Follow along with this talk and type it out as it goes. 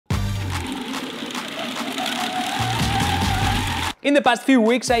In the past few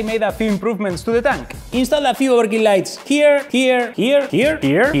weeks, I made a few improvements to the tank. Installed a few overkill lights here, here, here, here,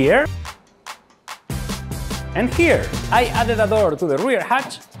 here, here, and here. I added a door to the rear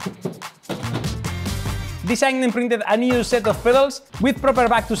hatch, designed and printed a new set of pedals with proper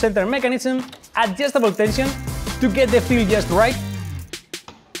back-to-center mechanism, adjustable tension to get the feel just right,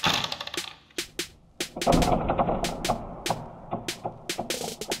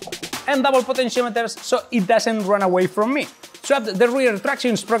 and double potentiometers so it doesn't run away from me. Swapped the rear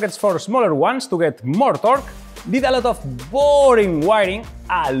traction sprockets for smaller ones to get more torque, did a lot of boring wiring,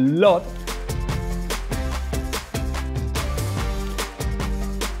 a lot,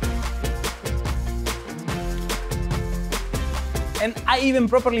 and I even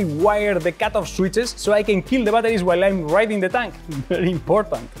properly wired the cut-off switches so I can kill the batteries while I'm riding the tank. Very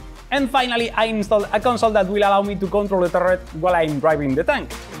important. And finally, I installed a console that will allow me to control the turret while I'm driving the tank.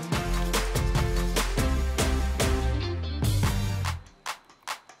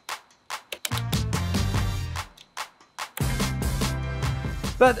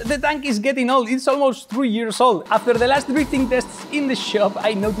 But the tank is getting old, it's almost 3 years old. After the last drifting tests in the shop,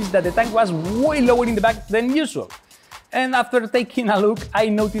 I noticed that the tank was way lower in the back than usual. And after taking a look, I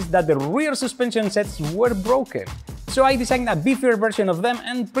noticed that the rear suspension sets were broken. So I designed a beefier version of them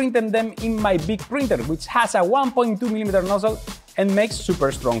and printed them in my big printer, which has a 1.2mm nozzle and makes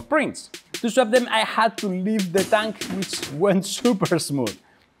super strong prints. To swap them, I had to leave the tank, which went super smooth.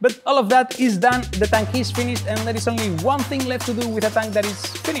 But all of that is done, the tank is finished, and there is only one thing left to do with a tank that is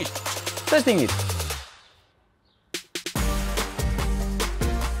finished: testing it.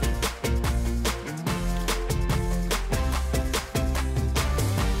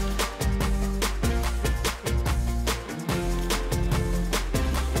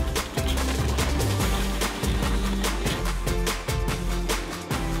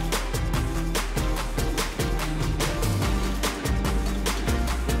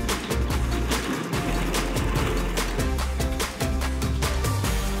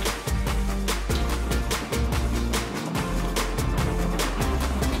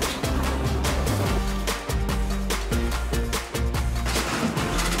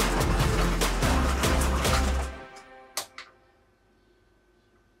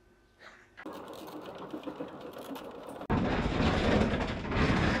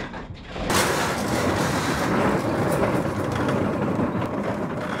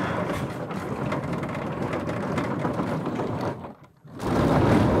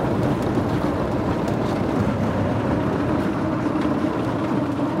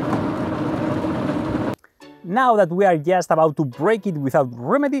 Now that we are just about to break it without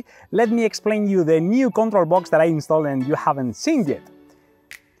remedy, let me explain you the new control box that I installed and you haven't seen yet.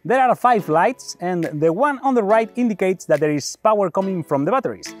 There are 5 lights, and the one on the right indicates that there is power coming from the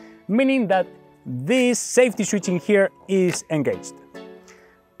batteries, meaning that this safety switching here is engaged.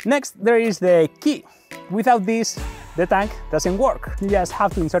 Next, there is the key. Without this, the tank doesn't work. You just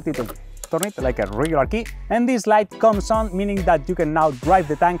have to insert it and turn it like a regular key, and this light comes on, meaning that you can now drive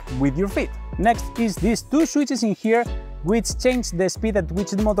the tank with your feet. Next is these 2 switches in here, which change the speed at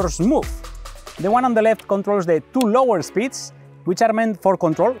which the motors move. The one on the left controls the 2 lower speeds, which are meant for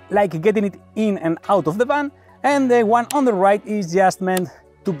control, like getting it in and out of the van, and the one on the right is just meant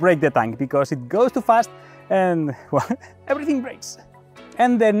to brake the tank, because it goes too fast and, well, everything breaks.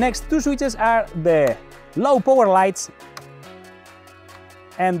 And the next 2 switches are the low power lights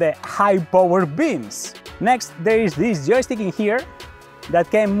and the high power beams. Next, there is this joystick in here that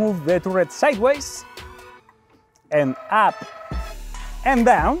can move the turret sideways and up and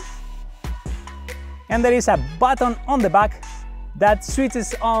down, and there is a button on the back that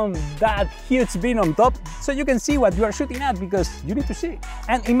switches on that huge beam on top, so you can see what you are shooting at, because you need to see.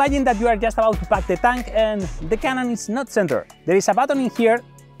 And imagine that you are just about to pack the tank and the cannon is not centered. There is a button in here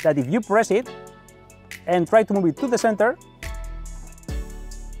that if you press it and try to move it to the center,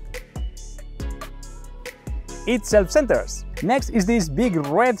 it self-centers. Next is this big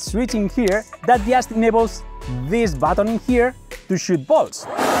red switch in here that just enables this button in here to shoot bolts.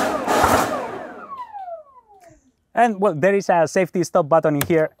 And well, there is a safety stop button in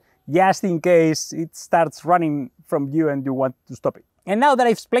here, just in case it starts running from you and you want to stop it. And now that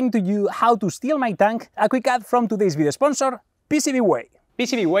I've explained to you how to steal my tank, a quick ad from today's video sponsor, PCBWay.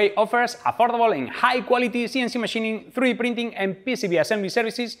 PCBWay offers affordable and high-quality CNC machining, 3D printing and PCB assembly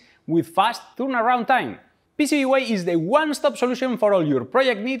services with fast turnaround time. PCBWay is the one-stop solution for all your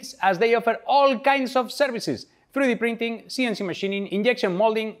project needs, as they offer all kinds of services: 3D printing, CNC machining, injection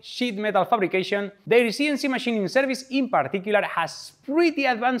molding, sheet metal fabrication. Their CNC machining service in particular has pretty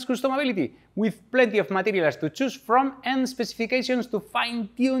advanced customability, with plenty of materials to choose from and specifications to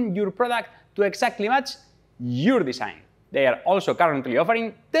fine-tune your product to exactly match your design. They are also currently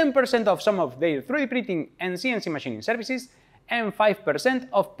offering 10% of some of their 3D printing and CNC machining services and 5%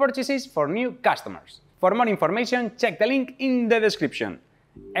 of purchases for new customers. For more information, check the link in the description.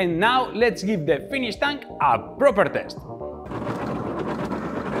 And now let's give the finished tank a proper test.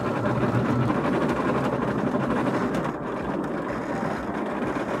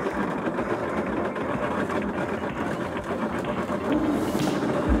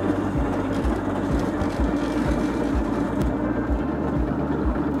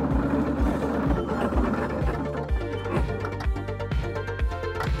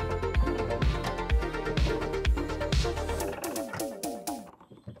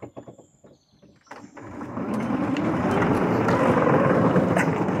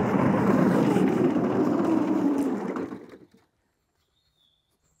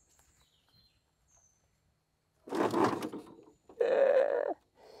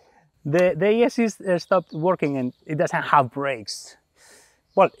 The ESC stopped working and it doesn't have brakes.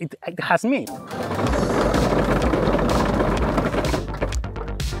 Well, it has me.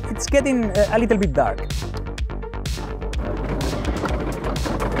 It's getting a little bit dark.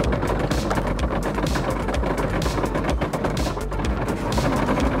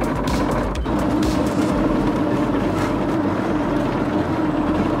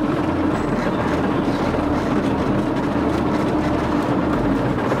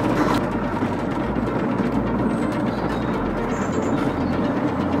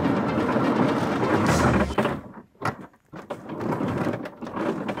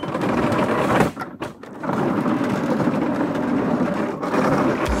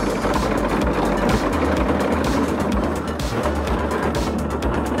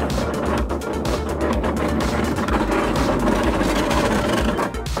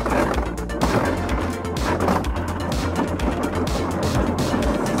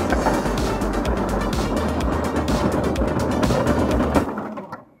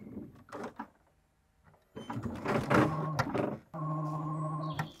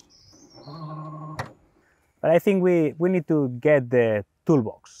 But I think we need to get the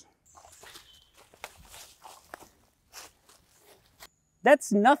toolbox.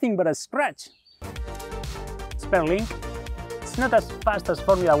 That's nothing but a scratch. Spare link. It's not as fast as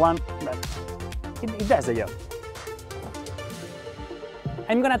Formula 1, but it does the job.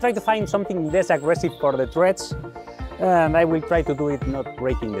 I'm gonna try to find something less aggressive for the threads, and I will try to do it not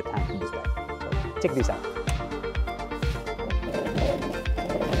breaking the tank this time. So check this out.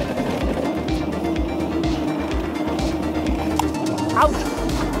 Ouch!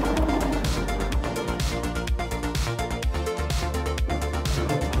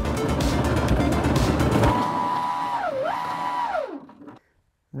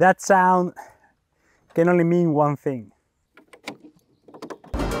 That sound can only mean one thing.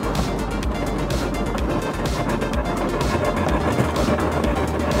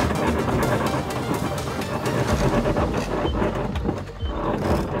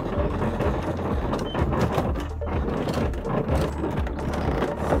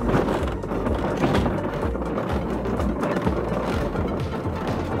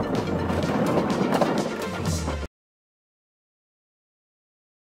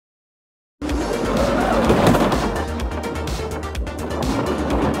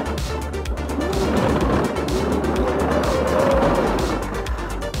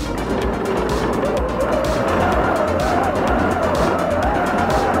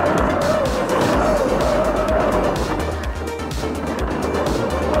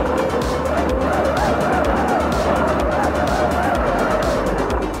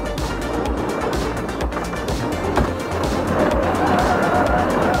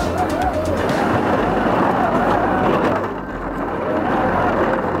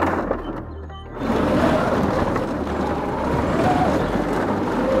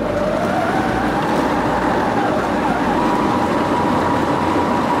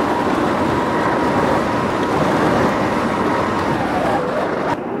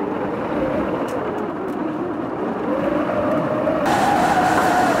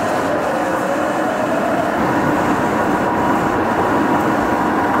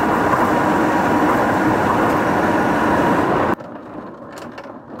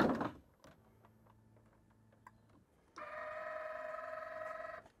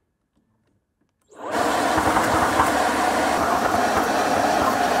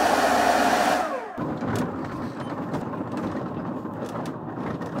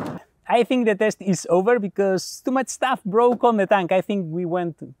 I think the test is over because too much stuff broke on the tank. I think we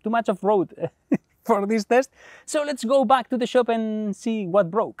went too much off-road for this test. So let's go back to the shop and see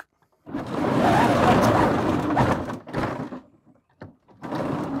what broke.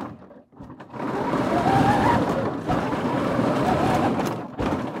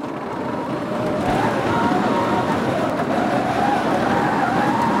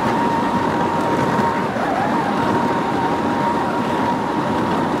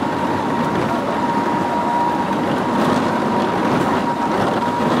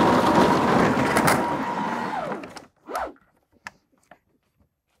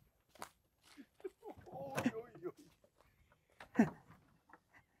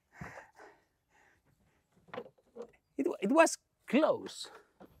 it was close.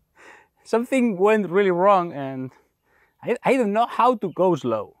 Something went really wrong and I don't know how to go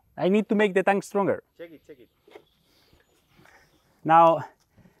slow. I need to make the tank stronger. Check it. Now,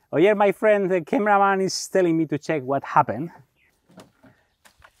 here my friend, the cameraman, is telling me to check what happened.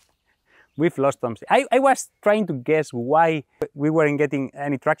 We've lost something. I was trying to guess why we weren't getting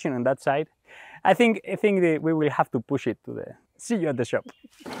any traction on that side. I think that we will have to push it to the... See you at the shop.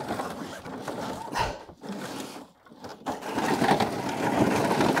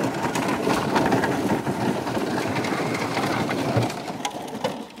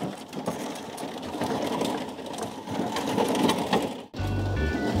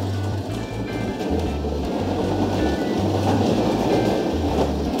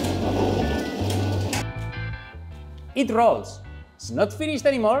 It rolls. It's not finished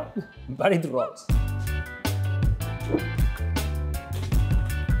anymore, but it rolls.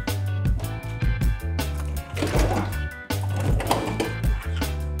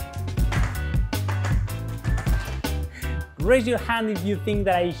 Raise your hand if you think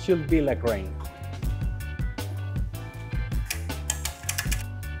that I should build a crane.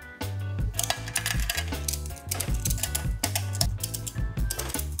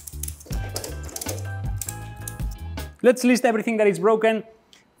 Let's list everything that is broken.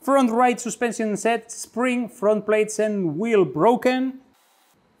 Front right suspension set, spring, front plates and wheel broken.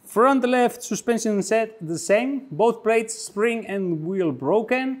 Front left suspension set, the same, both plates, spring and wheel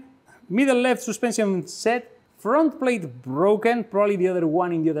broken. Middle left suspension set, front plate broken, probably the other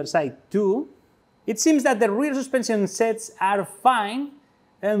one in the other side too. It seems that the rear suspension sets are fine,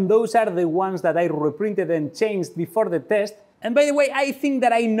 and those are the ones that I reprinted and changed before the test. And by the way, I think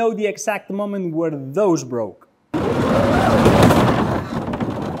that I know the exact moment where those broke.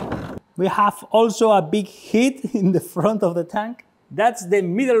 We have also a big hit in the front of the tank. That's the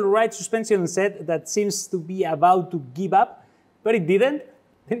middle right suspension set that seems to be about to give up, but it didn't.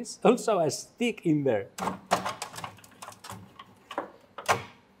 There is also a stick in there.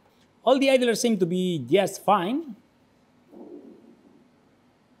 All the idlers seem to be just fine.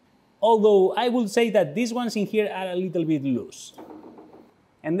 Although I would say that these ones in here are a little bit loose.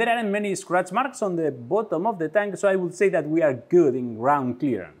 And there aren't many scratch marks on the bottom of the tank, so I would say that we are good in ground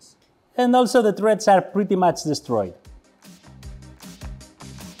clearance. And also the threads are pretty much destroyed.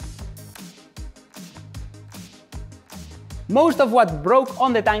 Most of what broke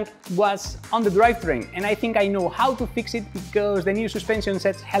on the tank was on the drivetrain, and I think I know how to fix it because the new suspension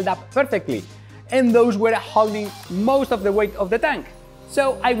sets held up perfectly, and those were holding most of the weight of the tank.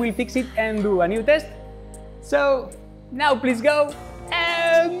 So I will fix it and do a new test. So now please go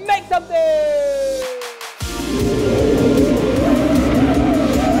and make something!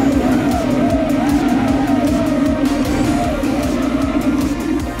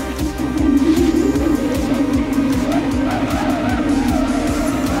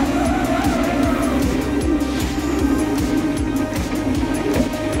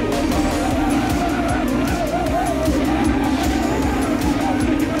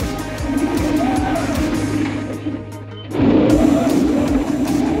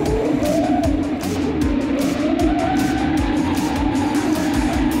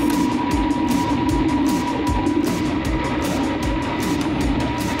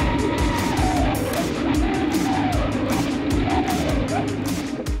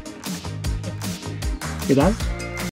 ¿Qué tal?